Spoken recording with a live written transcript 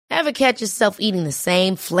Ever catch yourself eating the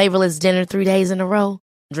same flavorless dinner 3 days in a row?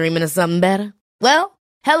 Dreaming of something better? Well,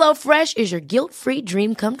 HelloFresh is your guilt-free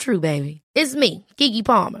dream come true, baby. It's me, Keke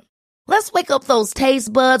Palmer. Let's wake up those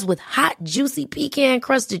taste buds with hot, juicy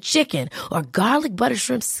pecan-crusted chicken or garlic butter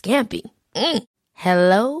shrimp scampi.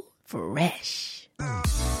 Hello Fresh.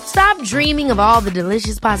 Stop dreaming of all the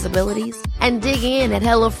delicious possibilities and dig in at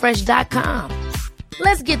HelloFresh.com.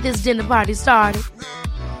 Let's get this dinner party started.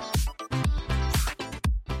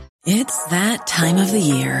 It's that time of the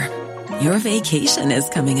year. Your vacation is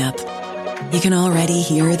coming up. You can already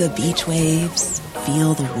hear the beach waves,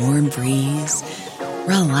 feel the warm breeze,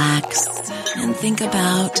 relax, and think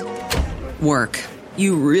about work.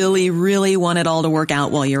 You really, really want it all to work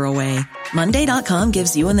out while you're away. Monday.com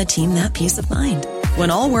gives you and the team that peace of mind.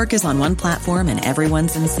 When all work is on one platform and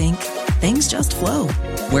everyone's in sync, things just flow.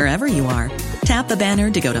 Wherever you are, tap the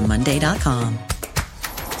banner to go to Monday.com.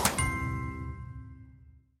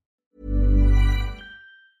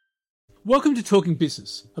 Welcome to Talking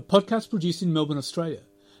Business, a podcast produced in Melbourne, Australia.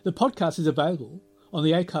 The podcast is available on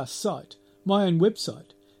the Acast site, my own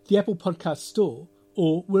website, the Apple Podcast Store,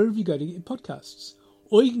 or wherever you go to get podcasts.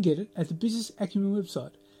 Or you can get it at the Business Acumen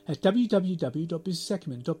website at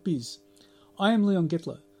www.businessacumen.biz. I am Leon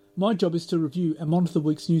Gettler. My job is to review and monitor the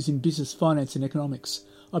week's news in business, finance and economics.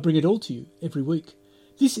 I bring it all to you every week.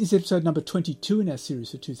 This is episode number 22 in our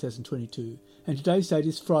series for 2022, and today's date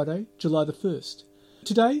is Friday, July the 1st.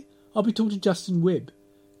 Today, I'll be talking to Justin Webb,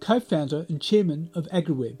 co-founder and chairman of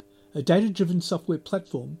AgriWebb, a data-driven software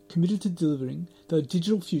platform committed to delivering the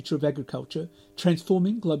digital future of agriculture,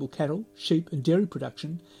 transforming global cattle, sheep and dairy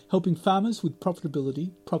production, helping farmers with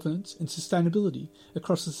profitability, provenance and sustainability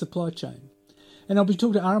across the supply chain. And I'll be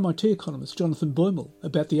talking to RMIT economist Jonathan Boimel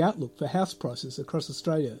about the outlook for house prices across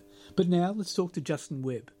Australia. But now let's talk to Justin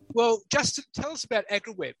Webb. Well, Justin, tell us about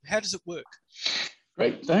AgriWebb. How does it work?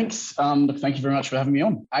 Great, thanks. Thank you very much for having me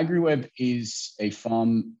on. AgriWebb is a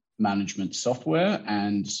farm management software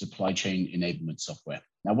and supply chain enablement software.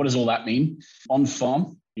 Now, what does all that mean? On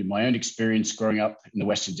farm, in my own experience growing up in the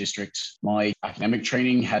Western District, my academic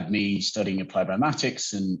training had me studying applied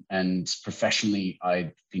mathematics and professionally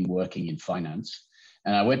I'd been working in finance.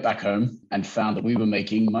 And I went back home and found that we were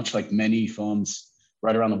making, much like many farms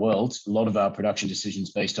right around the world, a lot of our production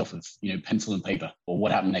decisions based off of, pencil and paper or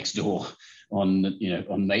what happened next door on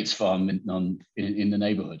mate's farm in the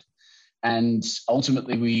neighborhood. And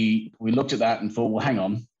ultimately we looked at that and thought, well, hang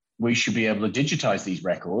on, we should be able to digitize these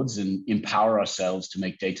records and empower ourselves to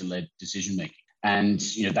make data-led decision-making. And,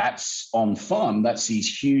 that's on farm, that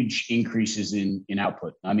sees huge increases in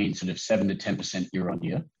output. I mean, sort of 7 to 10% year on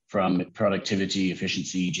year from productivity,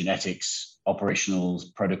 efficiency, genetics,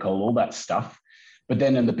 operationals, protocol, all that stuff. But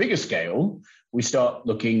then on the bigger scale, we start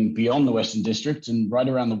looking beyond the Western District and right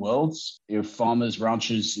around the world. Farmers,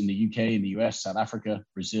 ranchers in the UK, in the US, South Africa,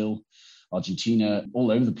 Brazil, Argentina,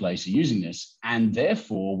 all over the place are using this. And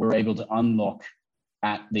therefore, we're able to unlock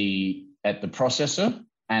at the processor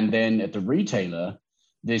and then at the retailer,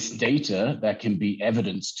 this data that can be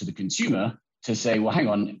evidence to the consumer to say, well, hang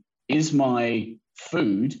on, is my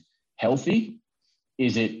food healthy?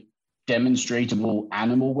 Is it demonstrable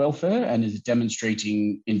animal welfare? And is it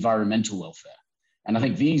demonstrating environmental welfare? And I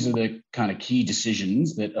think these are the kind of key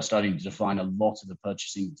decisions that are starting to define a lot of the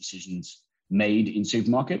purchasing decisions made in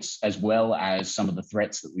supermarkets, as well as some of the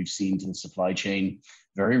threats that we've seen to the supply chain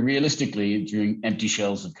very realistically during empty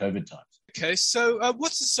shelves of COVID times. Okay, so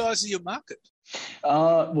what's the size of your market?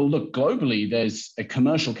 Well, look, globally, there's a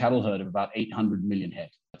commercial cattle herd of about 800 million head.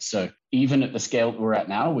 So even at the scale that we're at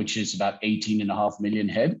now, which is about 18.5 million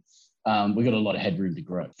head, we've got a lot of headroom to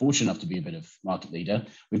grow. Fortunate enough to be a bit of market leader.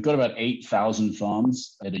 We've got about 8,000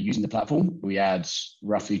 farms that are using the platform. We add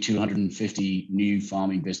roughly 250 new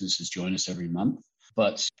farming businesses join us every month.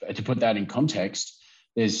 But to put that in context,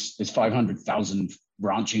 there's 500,000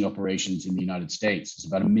 ranching operations in the United States. There's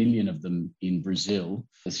about 1 million of them in Brazil.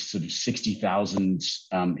 There's sort of 60,000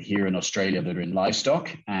 here in Australia that are in livestock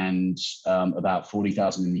and about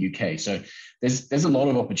 40,000 in the UK. So there's a lot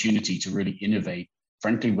of opportunity to really innovate,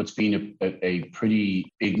 frankly, what's been a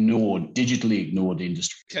pretty digitally ignored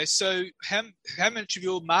industry. Okay, so how much of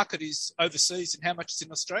your market is overseas and how much is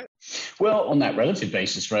in Australia? Well, on that relative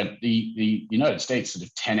basis, right, the United States sort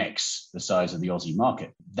of 10x the size of the Aussie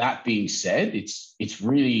market. That being said, it's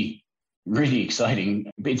really, really exciting.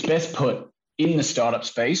 It's best put in the startup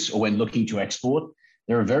space or when looking to export.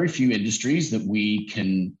 There are very few industries that we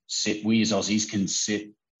as Aussies can sit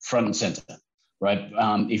front and center. Right.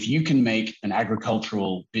 If you can make an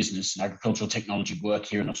agricultural business, an agricultural technology work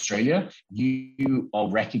here in Australia, you are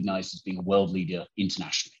recognized as being a world leader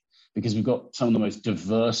internationally. because we've got some of the most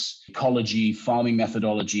diverse ecology, farming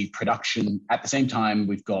methodology, production. At the same time,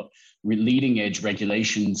 we've got leading edge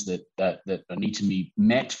regulations that need to be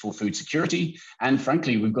met for food security. And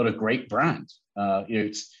frankly, we've got a great brand.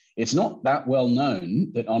 It's not that well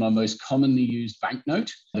known that on our most commonly used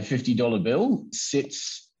banknote, the $50 bill,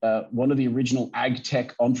 sits one of the original ag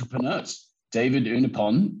tech entrepreneurs. David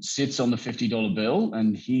Unaipon sits on the $50 bill,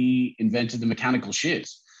 and he invented the mechanical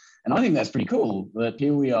shears. And I think that's pretty cool that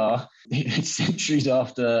here we are centuries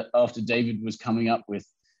after David was coming up with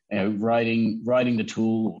writing the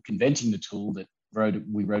tool, or inventing the tool that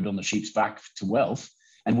we rode on the sheep's back to wealth.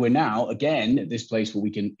 And we're now, again, at this place where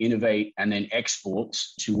we can innovate and then export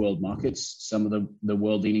to world markets some of the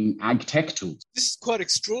world-leading ag tech tools. This is quite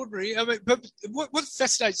extraordinary. I mean, but what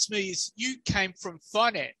fascinates me is you came from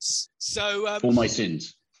finance. So for my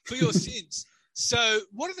sins. For your sins. So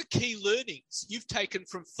what are the key learnings you've taken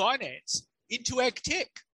from finance into ag tech?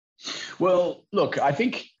 Well, look, I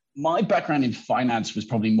think my background in finance was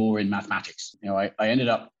probably more in mathematics. I ended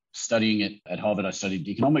up studying it at Harvard. I studied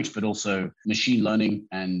economics, but also machine learning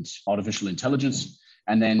and artificial intelligence,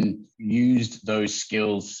 and then used those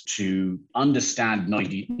skills to understand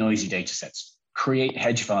noisy data sets, create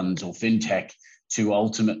hedge funds or fintech to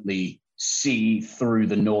ultimately see through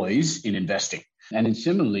the noise in investing. And then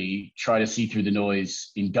similarly, try to see through the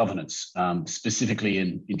noise in governance, specifically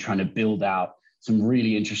in trying to build out some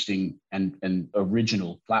really interesting and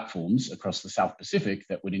original platforms across the South Pacific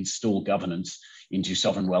that would install governance into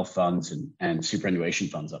sovereign wealth funds and superannuation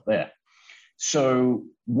funds up there. So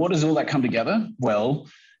what does all that come together? Well,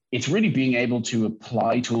 it's really being able to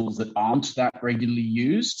apply tools that aren't that regularly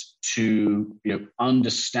used to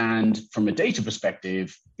understand from a data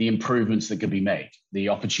perspective the improvements that could be made, the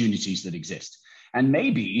opportunities that exist. And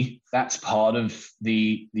maybe that's part of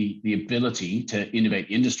the ability to innovate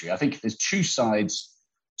the industry. I think there's two sides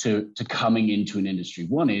to coming into an industry.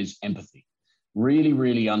 One is empathy, really,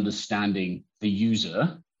 really understanding the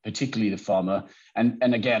user, particularly the farmer.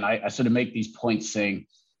 And again, I sort of make these points saying,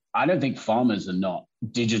 I don't think farmers are not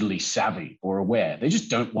digitally savvy or aware. They just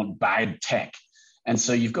don't want bad tech. And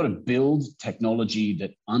so you've got to build technology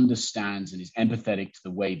that understands and is empathetic to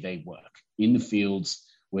the way they work in the fields,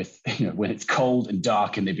 with when it's cold and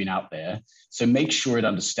dark and they've been out there. So make sure it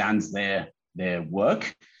understands their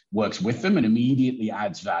work, works with them, and immediately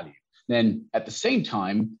adds value. Then at the same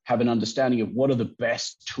time, have an understanding of what are the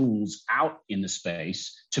best tools out in the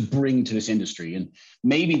space to bring to this industry. And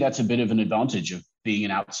maybe that's a bit of an advantage of being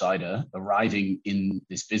an outsider, arriving in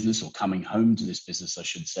this business, or coming home to this business, I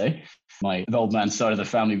should say. My old man side of the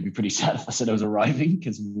family would be pretty sad if I said I was arriving,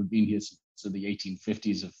 because we've been here since the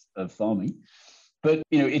 1850s of farming. But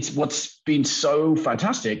it's what's been so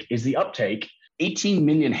fantastic is the uptake. 18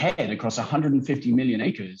 million head across 150 million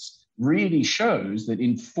acres really shows that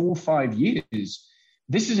in 4 or 5 years,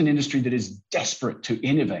 this is an industry that is desperate to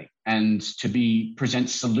innovate and to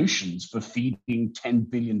present solutions for feeding 10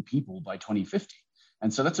 billion people by 2050.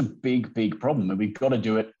 And so that's a big, big problem. And we've got to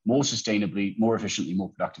do it more sustainably, more efficiently, more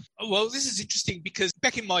productively. Well, this is interesting because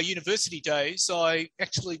back in my university days, I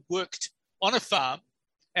actually worked on a farm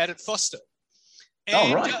out at Foster.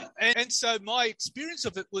 And, right. And so my experience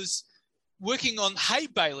of it was working on hay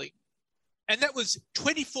baling, and that was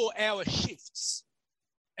 24-hour shifts,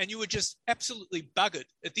 and you were just absolutely buggered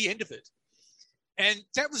at the end of it. And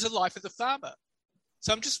that was the life of the farmer.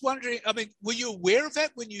 So I'm just wondering, were you aware of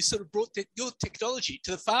that when you sort of brought your technology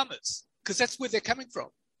to the farmers? Because that's where they're coming from.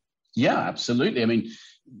 Yeah, absolutely.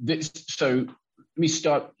 So let me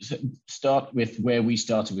start with where we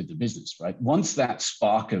started with the business, right? Once that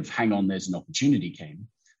spark of hang on, there's an opportunity came,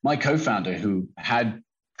 my co-founder, who had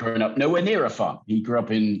grown up nowhere near a farm, he grew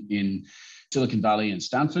up in Silicon Valley and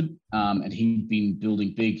Stanford, and he'd been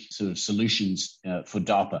building big sort of solutions for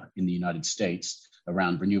DARPA in the United States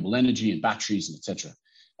around renewable energy and batteries and et cetera.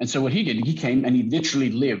 And so what he did, he came and he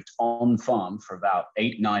literally lived on farm for about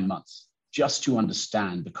 8-9 months, just to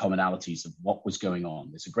understand the commonalities of what was going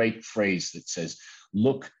on. There's a great phrase that says,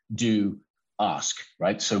 look, do, ask,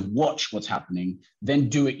 right? So watch what's happening, then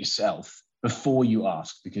do it yourself before you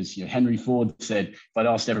ask. Because Henry Ford said, if I'd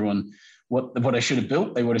asked everyone what I should have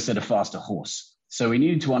built, they would have said a faster horse. So we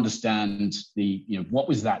needed to understand what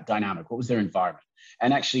was that dynamic? What was their environment?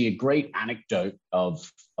 And actually a great anecdote of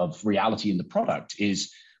reality in the product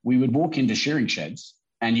is we would walk into shearing sheds,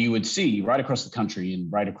 and you would see right across the country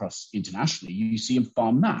and right across internationally, you see a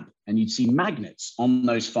farm map, and you'd see magnets on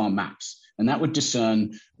those farm maps. And that would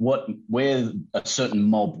discern where a certain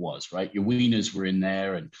mob was, right? Your weaners were in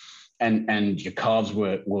there, and your calves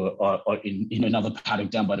were in another paddock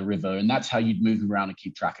down by the river. And that's how you'd move around and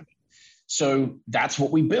keep track of it. So that's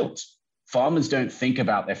what we built. farmers don't think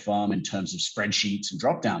about their farm in terms of spreadsheets and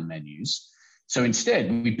drop-down menus. So instead,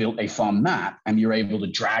 we built a farm map, and you're able to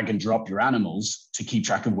drag and drop your animals to keep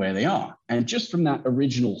track of where they are. And just from that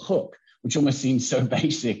original hook, which almost seems so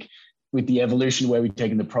basic with the evolution where we've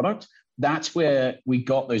taken the product, that's where we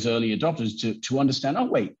got those early adopters to understand, oh,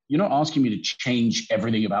 wait, you're not asking me to change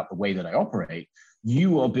everything about the way that I operate.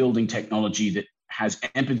 You are building technology that has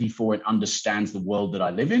empathy for and understands the world that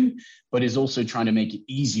I live in, but is also trying to make it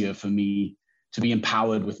easier for me to be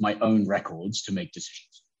empowered with my own records to make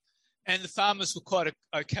decisions. And the farmers were quite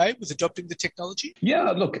okay with adopting the technology?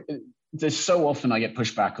 Yeah, look, there's so often I get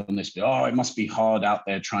pushback on this. Oh, it must be hard out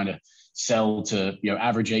there trying to sell to,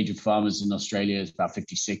 average age of farmers in Australia is about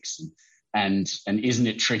 56. And isn't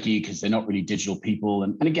it tricky because they're not really digital people?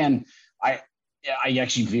 And again, I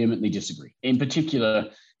actually vehemently disagree. In particular,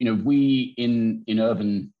 we in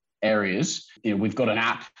urban areas, we've got an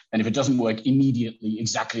app, and if it doesn't work immediately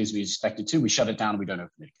exactly as we expect it to, we shut it down and we don't open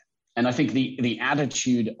it again. And I think the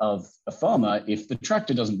attitude of a farmer, if the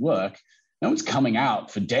tractor doesn't work, no one's coming out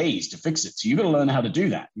for days to fix it. So you've got to learn how to do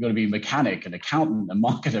that. You've got to be a mechanic, an accountant, a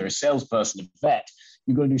marketer, a salesperson, a vet.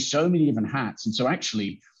 You've got to do so many different hats. And so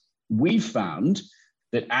actually, we've found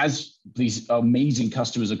that as these amazing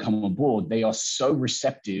customers have come on board, they are so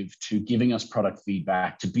receptive to giving us product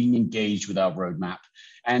feedback, to being engaged with our roadmap.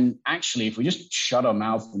 And actually, if we just shut our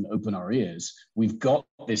mouth and open our ears, we've got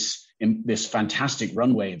this fantastic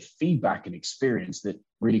runway of feedback and experience that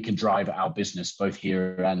really can drive our business both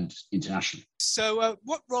here and internationally. So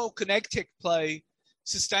what role can AgTech play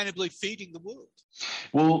sustainably feeding the world?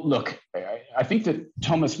 Well, look, I think that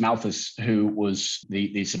Thomas Malthus, who was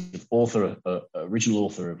the sort of original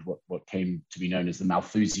author of what came to be known as the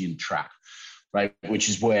Malthusian trap, right, which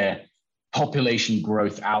is where population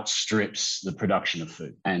growth outstrips the production of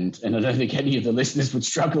food. And I don't think any of the listeners would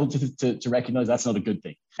struggle to recognize that's not a good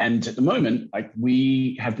thing. And at the moment,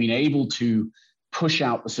 we have been able to push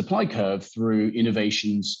out the supply curve through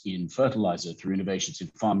innovations in fertilizer, through innovations in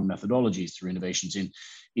farming methodologies, through innovations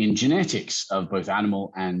in genetics of both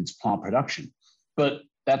animal and plant production. But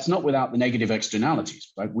that's not without the negative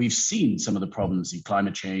externalities, right? We've seen some of the problems in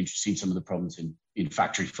climate change, we've seen some of the problems in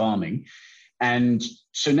factory farming. And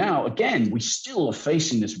so now, again, we still are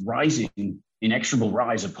facing this inexorable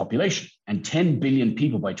rise of population. And 10 billion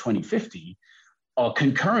people by 2050 are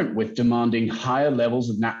concurrent with demanding higher levels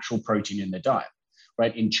of natural protein in their diet.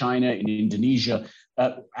 Right? In China, in Indonesia,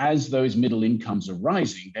 as those middle incomes are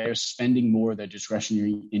rising, they're spending more of their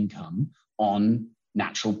discretionary income on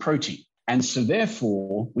natural protein. And so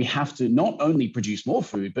therefore, we have to not only produce more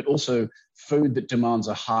food, but also food that demands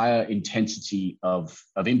a higher intensity of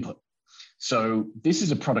input. So this is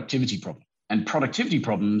a productivity problem, and productivity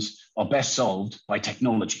problems are best solved by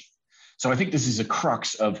technology. So I think this is a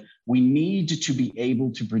crux of we need to be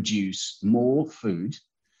able to produce more food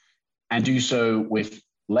and do so with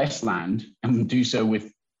less land and do so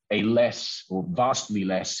with a less or vastly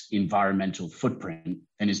less environmental footprint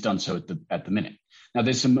than is done so at the minute. Now,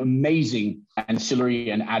 there's some amazing ancillary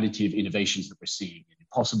and additive innovations that we're seeing in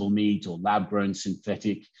impossible meat or lab-grown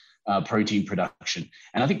synthetic protein production.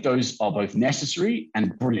 And I think those are both necessary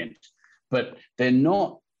and brilliant, but they're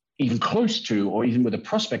not even close to or even with a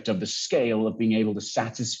prospect of the scale of being able to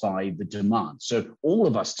satisfy the demand. So all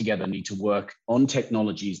of us together need to work on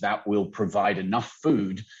technologies that will provide enough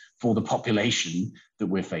food for the population that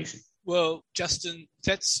we're facing. Well, Justin,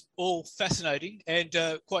 that's all fascinating and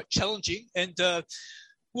quite challenging. And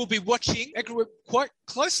we'll be watching AgriWebb quite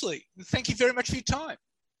closely. Thank you very much for your time.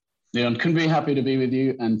 Leon, couldn't be happy to be with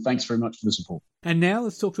you, and thanks very much for the support. And now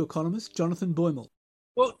let's talk to economist Jonathan Boymel.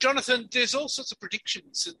 Well, Jonathan, there's all sorts of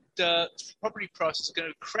predictions that property prices are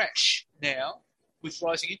going to crash now with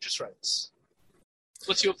rising interest rates.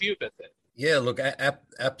 What's your view about that? Yeah, look,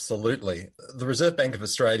 absolutely. The Reserve Bank of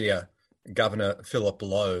Australia Governor Philip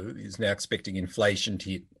Lowe is now expecting inflation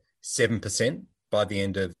to hit 7% by the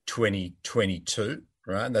end of 2022.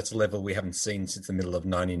 Right, and that's a level we haven't seen since the middle of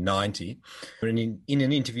 1990. And in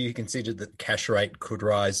an interview, he considered that the cash rate could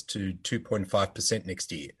rise to 2.5%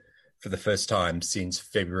 next year for the first time since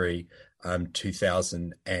February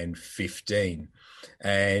 2015.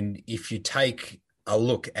 And if you take a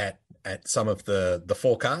look at some of the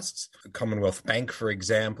forecasts, the Commonwealth Bank, for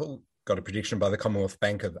example, got a prediction by the Commonwealth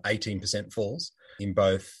Bank of 18% falls in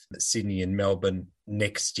both Sydney and Melbourne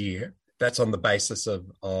next year. That's on the basis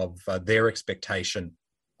of their expectation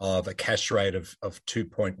of a cash rate of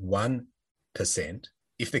 2.1%.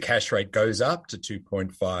 If the cash rate goes up to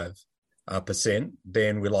 2.5%,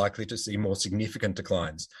 then we're likely to see more significant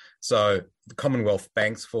declines. So the Commonwealth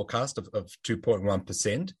Bank's forecast of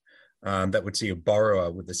 2.1%, that would see a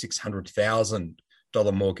borrower with a $600,000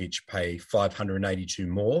 mortgage pay $582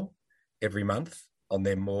 more every month on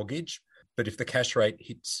their mortgage. But if the cash rate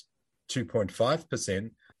hits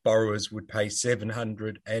 2.5%, borrowers would pay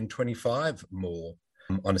 $725 more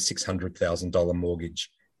on a $600,000 mortgage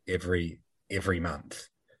every month.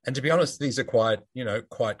 And to be honest, these are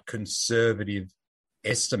quite conservative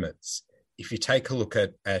estimates. If you take a look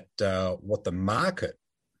at what the market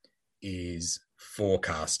is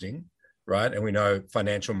forecasting, right? And we know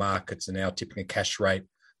financial markets are now tipping a cash rate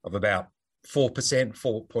of about 4%,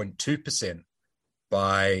 4.2%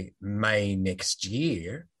 by May next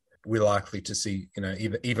year. We're likely to see,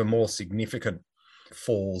 even more significant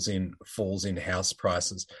falls in house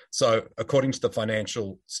prices. So according to the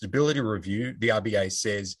Financial Stability Review, the RBA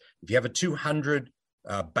says if you have a 200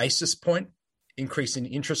 basis point increase in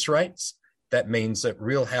interest rates, that means that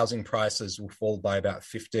real housing prices will fall by about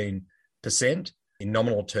 15%. In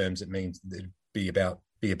nominal terms, it means it'd be about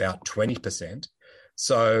 20%.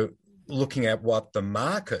 So looking at what the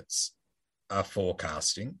markets are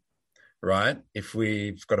forecasting, right? If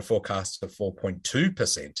we've got a forecast of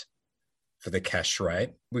 4.2% for the cash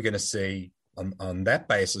rate, we're going to see on that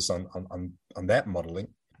basis, on that modelling,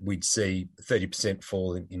 we'd see 30%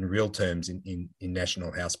 fall in real terms in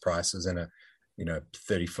national house prices and a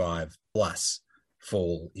 35 plus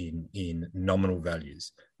fall in nominal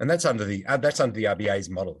values, and that's under the RBA's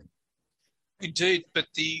modelling. Indeed, but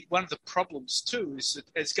one of the problems too is that,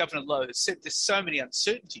 as Governor Lowe has said, there's so many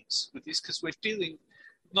uncertainties with this because we're dealing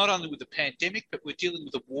not only with the pandemic, but we're dealing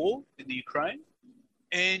with a war in the Ukraine,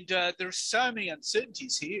 and there are so many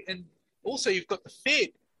uncertainties here. And also, you've got the Fed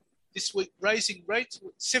this week raising rates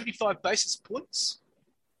 75 basis points,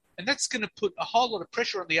 and that's going to put a whole lot of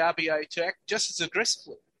pressure on the RBA to act just as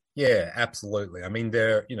aggressively. Yeah, absolutely. I mean,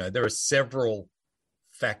 there are several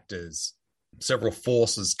factors, several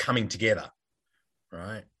forces coming together,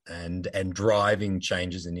 right, and driving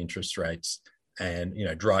changes in interest rates and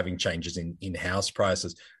driving changes in house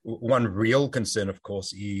prices. One real concern, of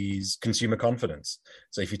course, is consumer confidence.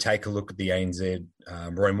 So if you take a look at the ANZ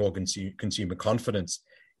Roy Morgan Consumer Confidence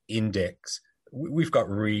Index, we've got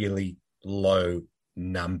really low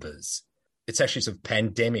numbers. It's actually sort of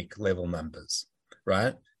pandemic level numbers,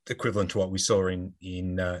 right? Equivalent to what we saw in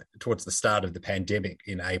towards the start of the pandemic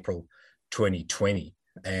in April 2020.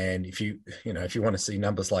 And if you want to see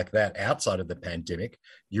numbers like that outside of the pandemic,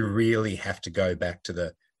 you really have to go back to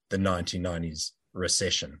the 1990s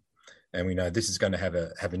recession. And we know this is going to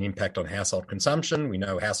have an impact on household consumption. We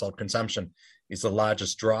know household consumption is the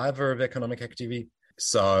largest driver of economic activity.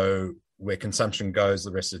 So where consumption goes,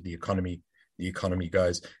 the rest of the economy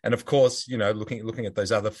goes. And of course, looking at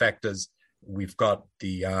those other factors, we've got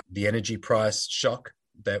the energy price shock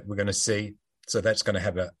that we're going to see. So that's going to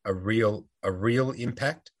have a real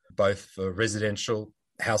impact, both for residential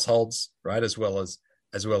households, right, as well as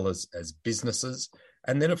businesses.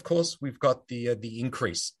 And then, of course, we've got the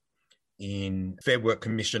increase in Fair Work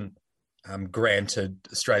Commission granted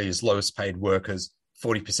Australia's lowest paid workers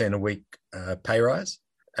 40% a week pay rise,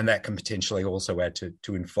 and that can potentially also add to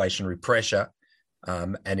inflationary pressure.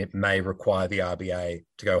 And it may require the RBA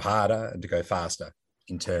to go harder and to go faster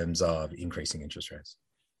in terms of increasing interest rates.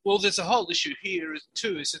 Well, there's a whole issue here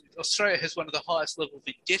too, is that Australia has one of the highest levels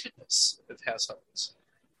of indebtedness of households.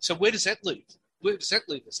 So where does that leave? Where does that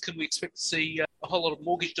leave us? Can we expect to see a whole lot of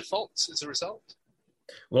mortgage defaults as a result?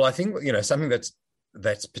 Well, I think something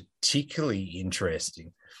that's particularly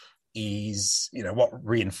interesting is what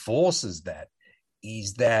reinforces that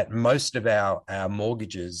is that most of our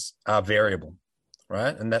mortgages are variable,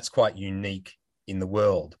 right? And that's quite unique in the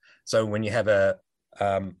world. So when you have a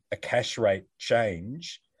cash rate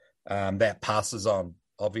change, that passes on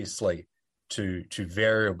obviously to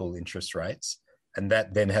variable interest rates, and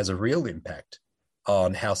that then has a real impact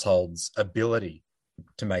on households' ability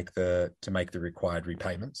to make the required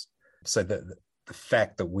repayments. So the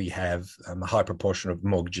fact that we have a high proportion of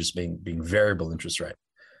mortgages being variable interest rate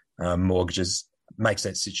mortgages makes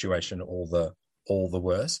that situation all the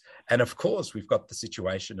worse. And of course, we've got the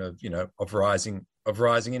situation of rising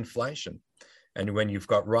inflation. And when you've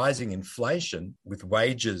got rising inflation with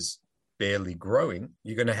wages barely growing,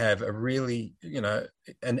 you're going to have a really,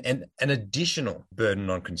 an additional burden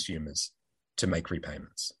on consumers to make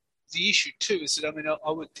repayments. The issue too is that,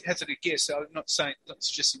 I would hazard a guess. I'm not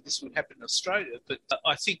suggesting this would happen in Australia, but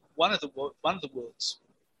I think one of the world's,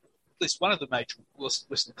 at least one of the major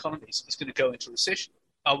Western economies, is going to go into recession.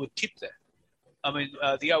 I would tip that.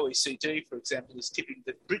 The OECD, for example, is tipping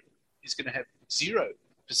that Britain is going to have 0%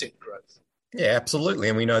 growth. Yeah, absolutely.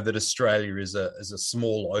 And we know that Australia is a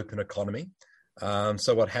small, open economy.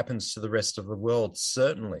 So what happens to the rest of the world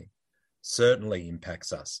certainly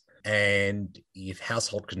impacts us. And if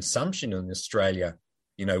household consumption in Australia,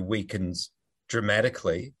 weakens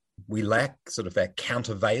dramatically, we lack sort of that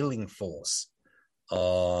countervailing force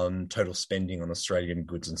on total spending on Australian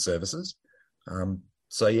goods and services.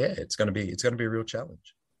 So yeah, it's going to be a real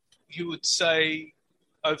challenge. You would say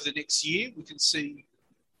over the next year we can see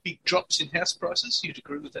big drops in house prices. You'd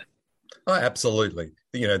agree with that? Oh, absolutely.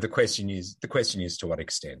 The question is to what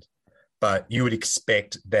extent. But you would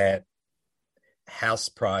expect that house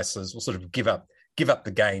prices will sort of give up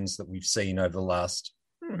the gains that we've seen over the last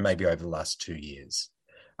 2 years.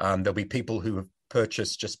 There'll be people who have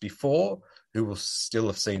purchased just before who will still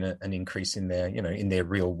have seen an increase in their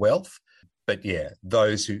real wealth. But yeah,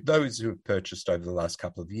 those who have purchased over the last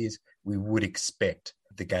couple of years, we would expect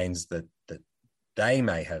the gains that they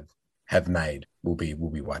may have made will be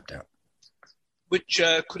wiped out. Which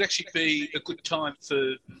could actually be a good time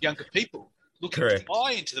for younger people looking to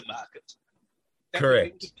buy into the market. That would be a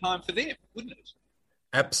good time for them, wouldn't it?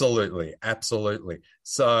 Absolutely.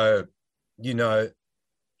 So, new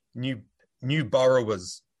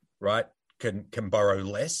borrowers, right, can borrow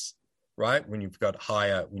less, right, when you've got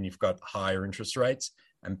higher interest rates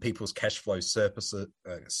and people's cash flow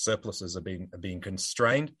surpluses are being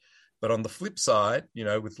constrained. But on the flip side,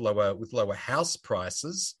 with lower house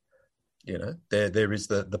prices, there is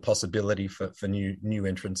the possibility for new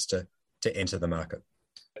entrants to enter the market.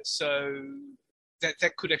 So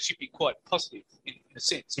that could actually be quite positive in a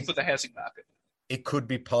sense for the housing market. It could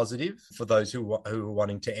be positive for those who are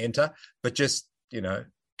wanting to enter, but just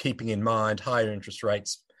keeping in mind higher interest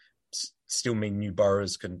rates still mean new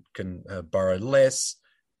borrowers can borrow less.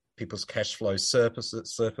 People's cash flow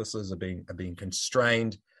surpluses are being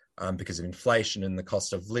constrained because of inflation and the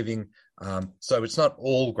cost of living. So it's not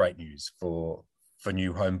all great news for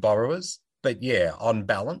new home borrowers. But yeah, on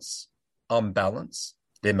balance,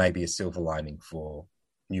 there may be a silver lining for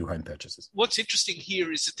new home purchases. What's interesting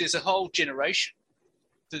here is that there's a whole generation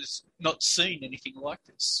that's not seen anything like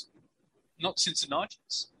this, not since the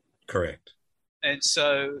 90s. Correct. And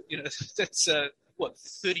so, that's 30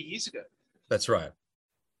 years ago. That's right.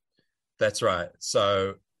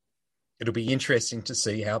 So it'll be interesting to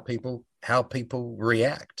see how people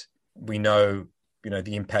react. We know,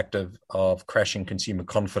 the impact of crashing consumer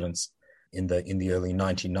confidence in the early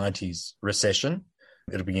 1990s recession.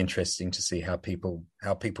 It'll be interesting to see how people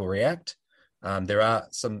react. There are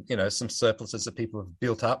some surpluses that people have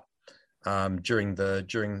built up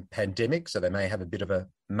during pandemic, so they may have a bit of a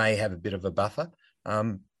buffer.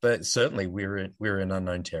 But certainly we're in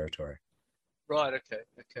unknown territory. Right.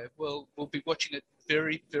 Okay. Well, we'll be watching it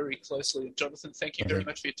very, very closely. And Jonathan, thank you very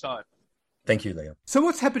much for your time. Thank you, Liam. So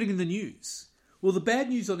what's happening in the news? Well, the bad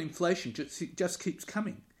news on inflation just keeps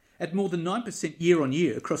coming. At more than 9% year on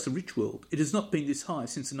year across the rich world, it has not been this high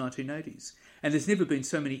since the 1980s. And there's never been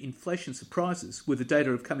so many inflation surprises where the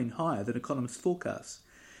data have come in higher than economists forecast.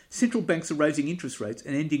 Central banks are raising interest rates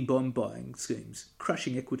and ending bond buying schemes,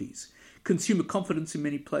 crushing equities. Consumer confidence in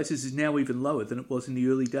many places is now even lower than it was in the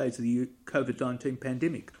early days of the COVID-19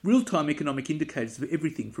 pandemic. Real-time economic indicators of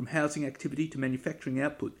everything from housing activity to manufacturing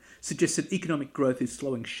output suggest that economic growth is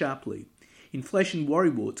slowing sharply. Inflation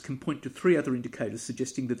worrywarts can point to three other indicators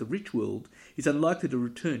suggesting that the rich world is unlikely to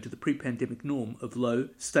return to the pre-pandemic norm of low,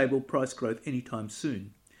 stable price growth anytime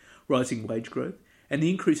soon. Rising wage growth and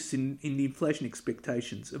the increases in the inflation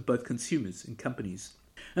expectations of both consumers and companies.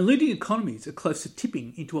 And leading economies are close to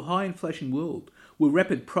tipping into a high inflation world where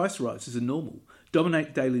rapid price rises are normal,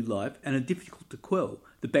 dominate daily life and are difficult to quell,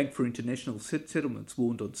 the Bank for International Settlements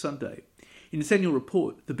warned on Sunday. In its annual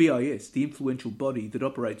report, the BIS, the influential body that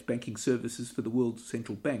operates banking services for the world's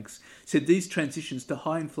central banks, said these transitions to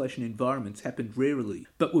high inflation environments happened rarely,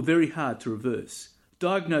 but were very hard to reverse.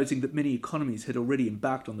 Diagnosing that many economies had already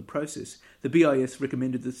embarked on the process, the BIS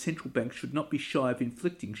recommended that central banks should not be shy of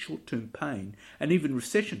inflicting short-term pain and even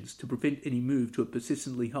recessions to prevent any move to a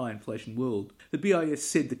persistently high inflation world. The BIS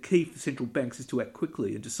said the key for central banks is to act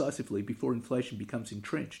quickly and decisively before inflation becomes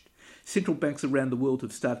entrenched. Central banks around the world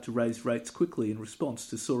have started to raise rates quickly in response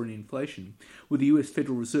to soaring inflation, with the US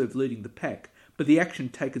Federal Reserve leading the pack, but the action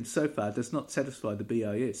taken so far does not satisfy the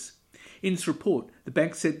BIS. In its report, the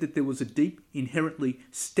bank said that there was a deep, inherently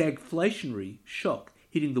stagflationary shock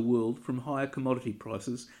hitting the world from higher commodity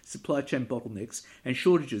prices, supply chain bottlenecks, and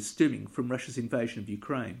shortages stemming from Russia's invasion of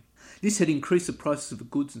Ukraine. This had increased the prices of the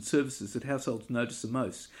goods and services that households notice the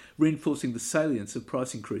most, reinforcing the salience of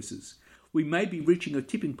price increases. We may be reaching a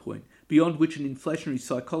tipping point beyond which an inflationary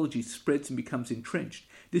psychology spreads and becomes entrenched.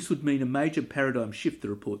 This would mean a major paradigm shift, the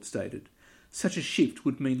report stated. Such a shift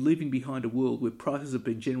would mean leaving behind a world where prices have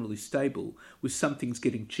been generally stable, with some things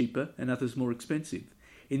getting cheaper and others more expensive.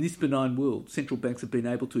 In this benign world, central banks have been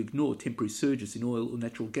able to ignore temporary surges in oil or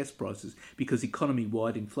natural gas prices because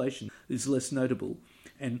economy-wide inflation is less notable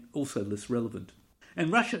and also less relevant. And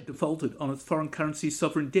Russia defaulted on its foreign currency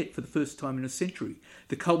sovereign debt for the first time in a century,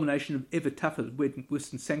 the culmination of ever tougher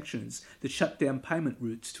Western sanctions that shut down payment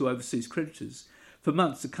routes to overseas creditors. For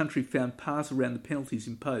months, the country found paths around the penalties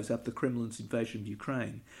imposed after the Kremlin's invasion of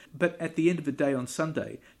Ukraine. But at the end of the day on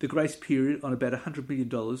Sunday, the grace period on about $100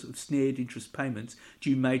 million of snared interest payments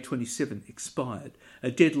due May 27 expired,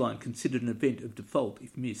 a deadline considered an event of default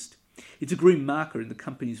if missed. It's a grim marker in the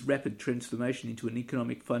company's rapid transformation into an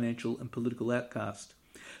economic, financial and political outcast.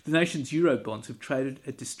 The nation's Eurobonds have traded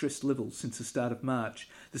at distressed levels since the start of March.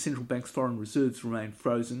 The central bank's foreign reserves remain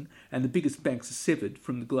frozen and the biggest banks are severed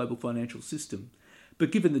from the global financial system.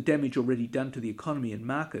 But given the damage already done to the economy and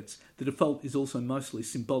markets, the default is also mostly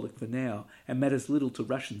symbolic for now and matters little to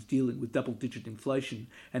Russians dealing with double-digit inflation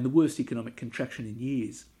and the worst economic contraction in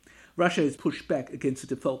years. Russia has pushed back against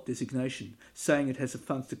the default designation, saying it has the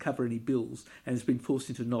funds to cover any bills and has been forced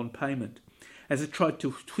into non-payment. As it tried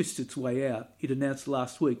to twist its way out, it announced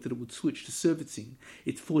last week that it would switch to servicing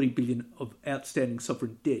its $40 billion of outstanding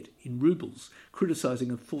sovereign debt in rubles,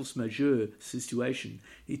 criticising a force majeure situation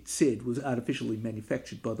it said was artificially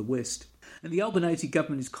manufactured by the West. And the Albanese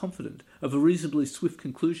government is confident of a reasonably swift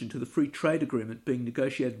conclusion to the free trade agreement being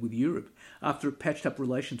negotiated with Europe after it patched up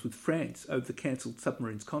relations with France over the cancelled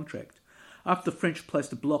submarines contract. After the French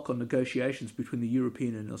placed a block on negotiations between the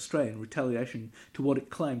European and Australia in retaliation to what it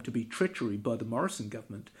claimed to be treachery by the Morrison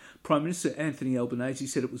government, Prime Minister Anthony Albanese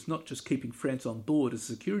said it was not just keeping France on board as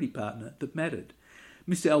a security partner that mattered.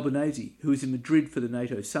 Mr Albanese, who is in Madrid for the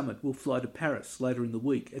NATO summit, will fly to Paris later in the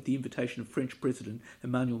week at the invitation of French President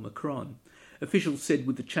Emmanuel Macron. Officials said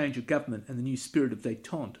with the change of government and the new spirit of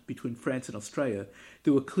détente between France and Australia,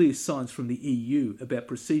 there were clear signs from the EU about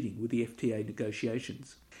proceeding with the FTA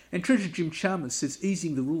negotiations. And Treasurer Jim Chalmers says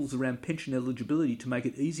easing the rules around pension eligibility to make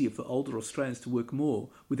it easier for older Australians to work more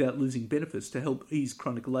without losing benefits to help ease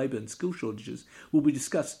chronic labour and skill shortages will be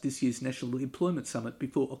discussed at this year's National Employment Summit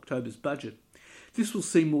before October's budget. This will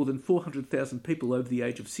see more than 400,000 people over the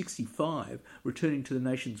age of 65 returning to the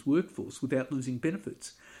nation's workforce without losing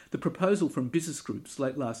benefits. The proposal from business groups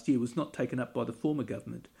late last year was not taken up by the former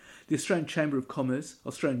government. The Australian Chamber of Commerce,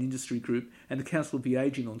 Australian Industry Group and the Council of the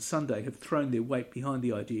Ageing on Sunday have thrown their weight behind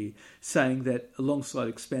the idea, saying that, alongside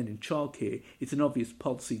expanding childcare, it's an obvious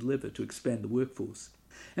policy lever to expand the workforce.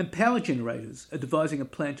 And power generators are devising a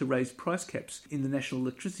plan to raise price caps in the national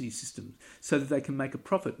electricity system so that they can make a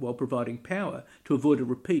profit while providing power to avoid a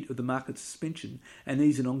repeat of the market suspension and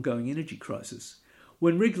ease an ongoing energy crisis.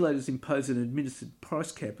 When regulators imposed an administered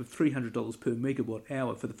price cap of $300 per megawatt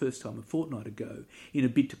hour for the first time a fortnight ago in a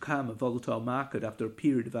bid to calm a volatile market after a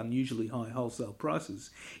period of unusually high wholesale prices,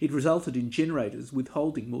 it resulted in generators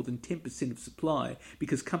withholding more than 10% of supply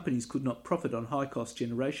because companies could not profit on high-cost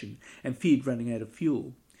generation and feared running out of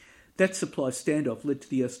fuel. That supply standoff led to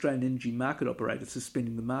the Australian energy market operator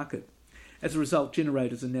suspending the market. As a result,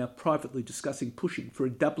 generators are now privately discussing pushing for a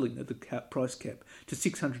doubling of the price cap to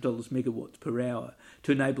 $600 megawatts per hour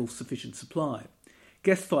to enable sufficient supply.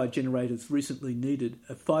 Gas-fired generators recently needed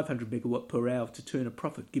a 500 megawatt per hour to turn a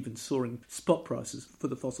profit given soaring spot prices for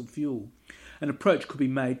the fossil fuel. An approach could be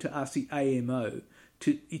made to ask the AEMO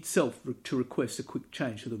to itself to request a quick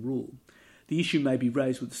change to the rule. The issue may be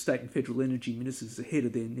raised with the state and federal energy ministers ahead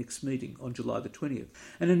of their next meeting on July the 20th.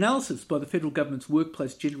 An analysis by the federal government's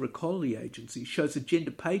Workplace Gender Equality Agency shows a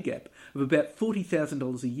gender pay gap of about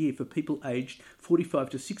 $40,000 a year for people aged 45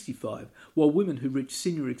 to 65, while women who reach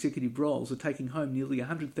senior executive roles are taking home nearly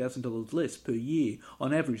 $100,000 less per year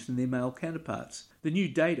on average than their male counterparts. The new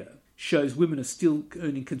data shows women are still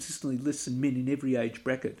earning consistently less than men in every age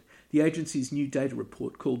bracket. The agency's new data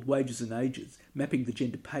report, called Wages and Ages, mapping the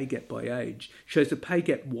gender pay gap by age, shows the pay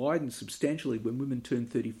gap widens substantially when women turn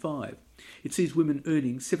 35. It sees women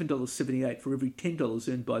earning $7.78 for every $10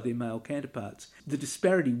 earned by their male counterparts. The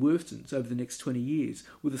disparity worsens over the next 20 years,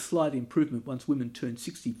 with a slight improvement once women turn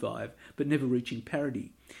 65, but never reaching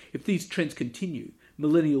parity. If these trends continue,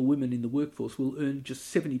 millennial women in the workforce will earn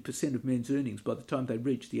just 70% of men's earnings by the time they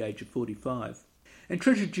reach the age of 45. And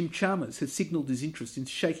Treasurer Jim Chalmers has signalled his interest in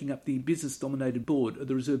shaking up the business-dominated board of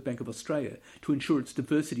the Reserve Bank of Australia to ensure its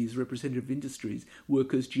diversity as representative of industries,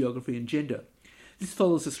 workers, geography and gender. This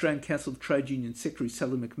follows Australian Council of Trade Union Secretary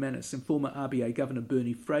Sally McManus and former RBA Governor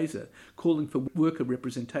Bernie Fraser calling for worker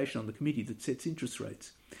representation on the committee that sets interest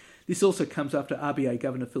rates. This also comes after RBA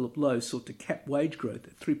Governor Philip Lowe sought to cap wage growth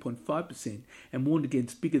at 3.5% and warned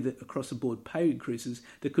against bigger across-the-board pay increases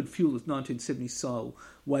that could fuel the 1970s-style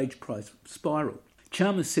wage price spiral.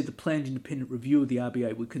 Chalmers said the planned independent review of the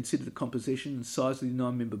RBA would consider the composition and size of the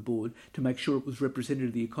 9-member board to make sure it was representative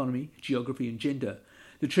of the economy, geography and gender.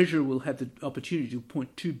 The Treasurer will have the opportunity to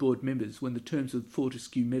appoint 2 board members when the terms of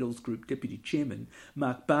Fortescue Metals Group Deputy Chairman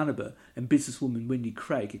Mark Barnaba and businesswoman Wendy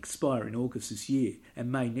Craig expire in August this year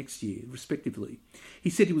and May next year, respectively. He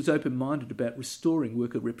said he was open-minded about restoring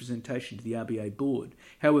worker representation to the RBA board.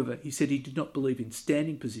 However, he said he did not believe in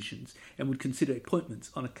standing positions and would consider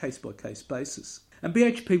appointments on a case-by-case basis. And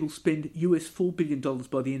BHP will spend US $4 billion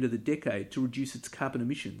by the end of the decade to reduce its carbon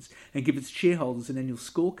emissions and give its shareholders an annual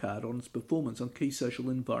scorecard on its performance on key social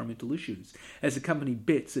and environmental issues, as the company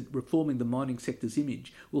bets that reforming the mining sector's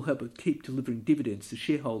image will help it keep delivering dividends to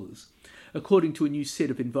shareholders. According to a new set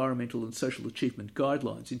of environmental and social achievement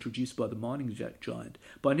guidelines introduced by the mining giant,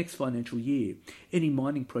 by next financial year, any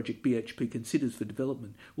mining project BHP considers for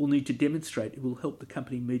development will need to demonstrate it will help the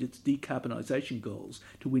company meet its decarbonisation goals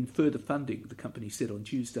to win further funding, the company said on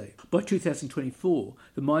Tuesday. By 2024,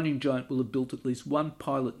 the mining giant will have built at least one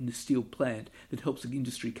pilot in a steel plant that helps the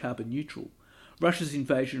industry carbon neutral. Russia's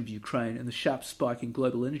invasion of Ukraine and the sharp spike in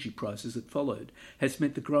global energy prices that followed has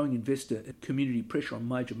meant the growing investor and community pressure on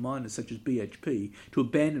major miners such as BHP to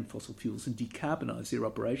abandon fossil fuels and decarbonise their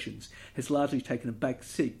operations has largely taken a back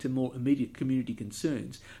seat to more immediate community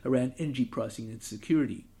concerns around energy pricing and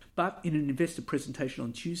security. But in an investor presentation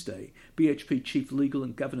on Tuesday, BHP Chief Legal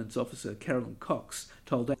and Governance Officer Carolyn Cox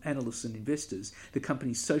told analysts and investors the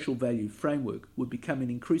company's social value framework would become an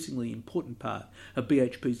increasingly important part of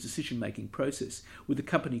BHP's decision-making process, with the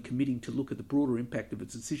company committing to look at the broader impact of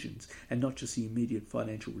its decisions and not just the immediate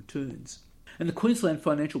financial returns. And the Queensland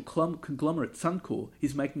financial conglomerate Suncorp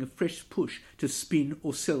is making a fresh push to spin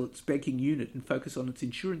or sell its banking unit and focus on its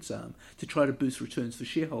insurance arm to try to boost returns for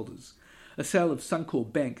shareholders. A sale of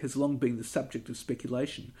Suncorp Bank has long been the subject of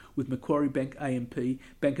speculation, with Macquarie Bank, AMP,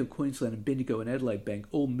 Bank of Queensland and Bendigo and Adelaide Bank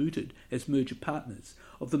all mooted as merger partners.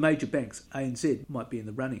 Of the major banks, ANZ might be in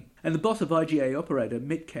the running. And the boss of IGA operator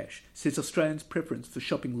Metcash says Australians' preference for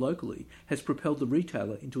shopping locally has propelled the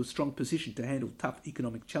retailer into a strong position to handle tough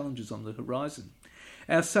economic challenges on the horizon.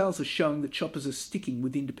 Our sales are showing that shoppers are sticking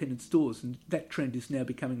with independent stores, and that trend is now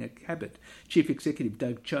becoming a habit, Chief Executive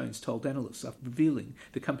Doug Jones told analysts after revealing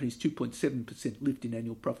the company's 2.7% lift in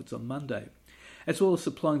annual profits on Monday. As well as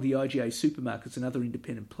supplying the IGA supermarkets and other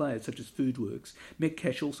independent players such as Foodworks,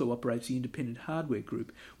 Metcash also operates the Independent Hardware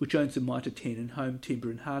Group, which owns the Mitre 10 and Home Timber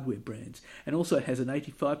and Hardware brands, and also has an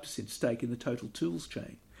 85% stake in the Total Tools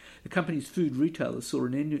chain. The company's food retailers saw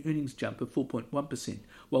an earnings jump of 4.1%,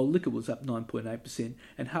 while liquor was up 9.8%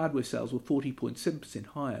 and hardware sales were 40.7%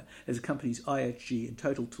 higher as the company's IHG and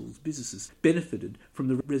Total Tools businesses benefited from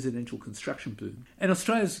the residential construction boom. And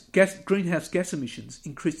Australia's greenhouse gas emissions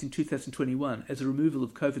increased in 2021 as the removal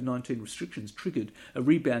of COVID-19 restrictions triggered a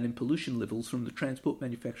rebound in pollution levels from the transport,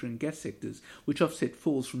 manufacturing and gas sectors, which offset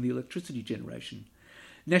falls from the electricity generation.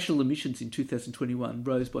 National emissions in 2021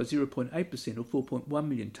 rose by 0.8% or 4.1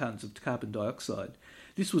 million tonnes of carbon dioxide.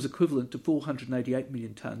 This was equivalent to 488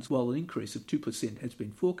 million tonnes, while an increase of 2% has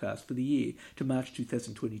been forecast for the year to March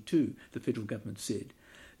 2022, the federal government said.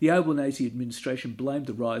 The Albanese administration blamed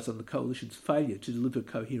the rise on the coalition's failure to deliver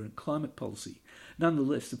coherent climate policy.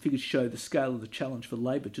 Nonetheless, the figures show the scale of the challenge for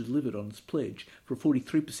Labor to deliver on its pledge for a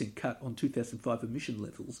 43% cut on 2005 emission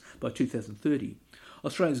levels by 2030.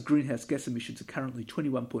 Australia's greenhouse gas emissions are currently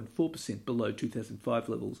 21.4% below 2005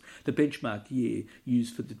 levels, the benchmark year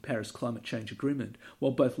used for the Paris Climate Change Agreement,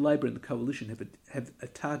 while both Labor and the Coalition have a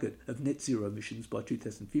target of net zero emissions by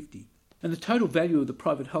 2050. And the total value of the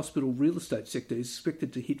private hospital real estate sector is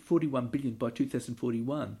expected to hit $41 billion by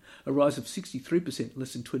 2041, a rise of 63% in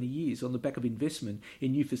less than 20 years on the back of investment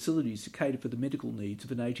in new facilities to cater for the medical needs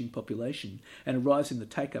of an ageing population and a rise in the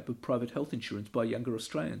take-up of private health insurance by younger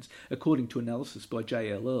Australians, according to analysis by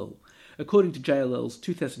JLL. According to JLL's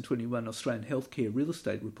 2021 Australian Healthcare Real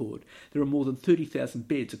Estate Report, there are more than 30,000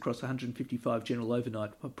 beds across 155 general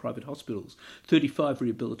overnight private hospitals, 35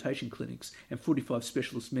 rehabilitation clinics and 45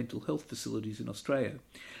 specialist mental health facilities in Australia.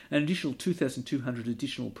 An additional 2,200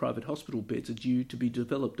 additional private hospital beds are due to be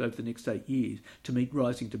developed over the next 8 years to meet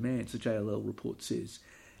rising demands, the JLL report says.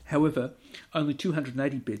 However, only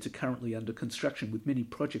 280 beds are currently under construction, with many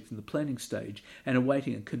projects in the planning stage and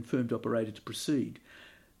awaiting a confirmed operator to proceed.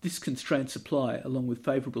 This constrained supply, along with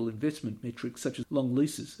favourable investment metrics such as long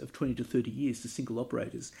leases of 20 to 30 years to single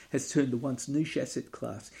operators, has turned the once niche asset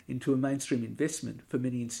class into a mainstream investment for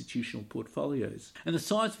many institutional portfolios. And the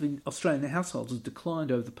size of Australian households has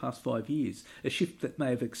declined over the past 5 years, a shift that may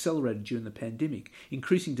have accelerated during the pandemic,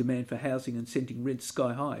 increasing demand for housing and sending rents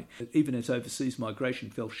sky high, even as overseas migration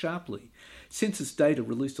fell sharply. Census data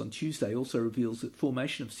released on Tuesday also reveals that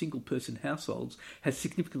formation of single-person households has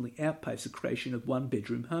significantly outpaced the creation of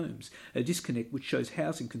one-bedroom homes, a disconnect which shows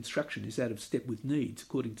housing construction is out of step with needs,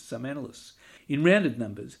 according to some analysts. In rounded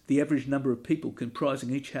numbers, the average number of people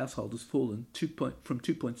comprising each household has fallen from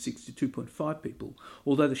 2.6 to 2.5 people.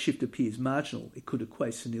 Although the shift appears marginal, it could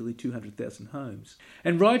equate to nearly 200,000 homes.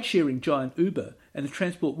 And ride-sharing giant Uber and the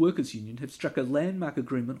Transport Workers Union have struck a landmark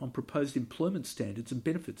agreement on proposed employment standards and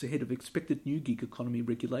benefits ahead of expected new gig economy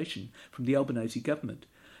regulation from the Albanese government.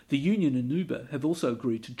 The union and Uber have also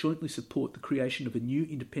agreed to jointly support the creation of a new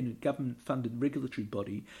independent government-funded regulatory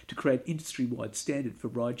body to create industry-wide standard for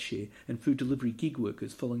rideshare and food delivery gig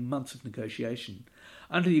workers following months of negotiation.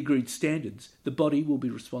 Under the agreed standards, the body will be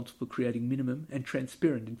responsible for creating minimum and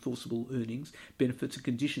transparent enforceable earnings, benefits and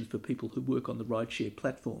conditions for people who work on the rideshare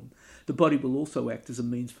platform. The body will also act as a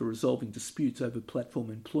means for resolving disputes over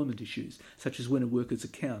platform employment issues, such as when a worker's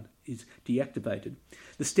account is deactivated.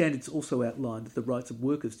 The standards also outline that the rights of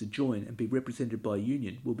workers to join and be represented by a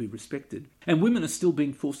union will be respected. And women are still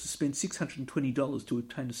being forced to spend $620 to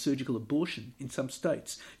obtain a surgical abortion in some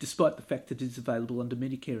states, despite the fact that it is available under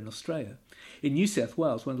Medicare in Australia. In New South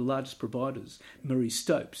Wales, one of the largest providers, Marie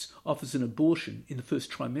Stopes, offers an abortion in the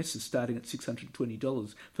first trimester starting at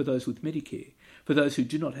 $620 for those with Medicare. For those who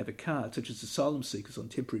do not have a card, such as asylum seekers on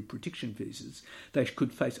temporary protection visas, they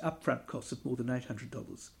could face upfront costs of more than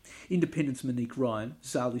 $800. Independents Monique Ryan,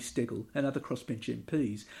 Zali Steggall and other crossbench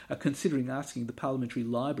MPs are considering asking the Parliamentary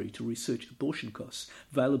Library to research abortion costs,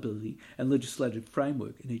 availability and legislative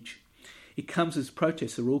framework in each. It comes as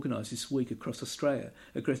protests are organised this week across Australia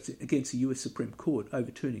against the US Supreme Court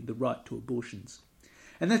overturning the right to abortions.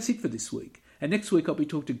 And that's it for this week. And next week I'll be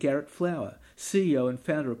talking to Garrett Flower, CEO and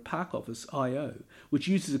founder of Park Office.io, which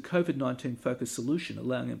uses a COVID-19 focused solution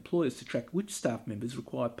allowing employers to track which staff members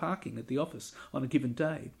require parking at the office on a given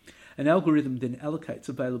day. An algorithm then allocates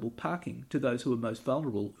available parking to those who are most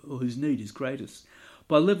vulnerable or whose need is greatest.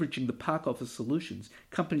 By leveraging the Park Office solutions,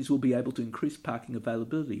 companies will be able to increase parking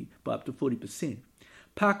availability by up to 40%.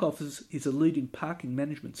 Park Office is a leading parking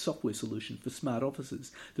management software solution for smart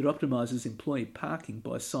offices that optimises employee parking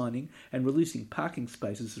by assigning and releasing parking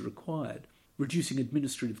spaces as required, reducing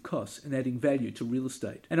administrative costs and adding value to real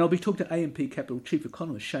estate. And I'll be talking to AMP Capital Chief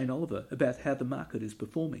Economist Shane Oliver about how the market is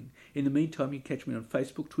performing. In the meantime, you can catch me on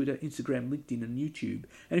Facebook, Twitter, Instagram, LinkedIn and YouTube.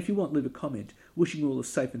 And if you want, leave a comment. Wishing you all a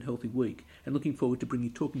safe and healthy week and looking forward to bringing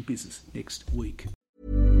you Talking Business next week.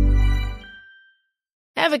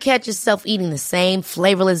 Ever catch yourself eating the same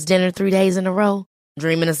flavorless dinner 3 days in a row?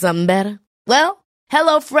 Dreaming of something better? Well,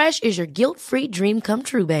 HelloFresh is your guilt-free dream come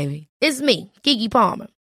true, baby. It's me, Keke Palmer.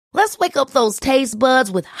 Let's wake up those taste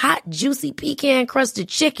buds with hot, juicy pecan-crusted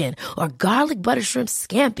chicken or garlic butter shrimp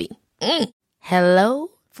scampi. Hello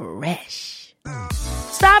Fresh.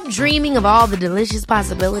 Stop dreaming of all the delicious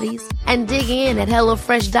possibilities and dig in at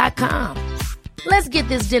HelloFresh.com. Let's get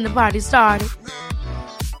this dinner party started.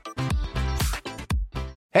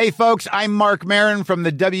 Hey, folks, I'm Mark Maron from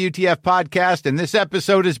the WTF Podcast, and this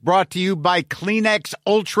episode is brought to you by Kleenex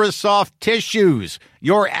Ultra Soft Tissues,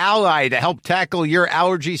 your ally to help tackle your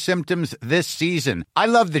allergy symptoms this season. I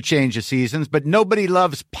love the change of seasons, but nobody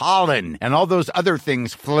loves pollen and all those other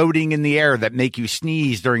things floating in the air that make you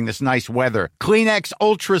sneeze during this nice weather. Kleenex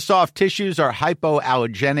Ultra Soft Tissues are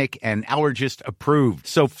hypoallergenic and allergist approved,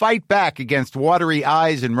 so fight back against watery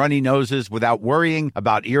eyes and runny noses without worrying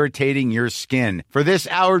about irritating your skin. For this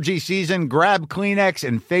allergy season, grab Kleenex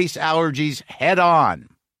and face allergies head on.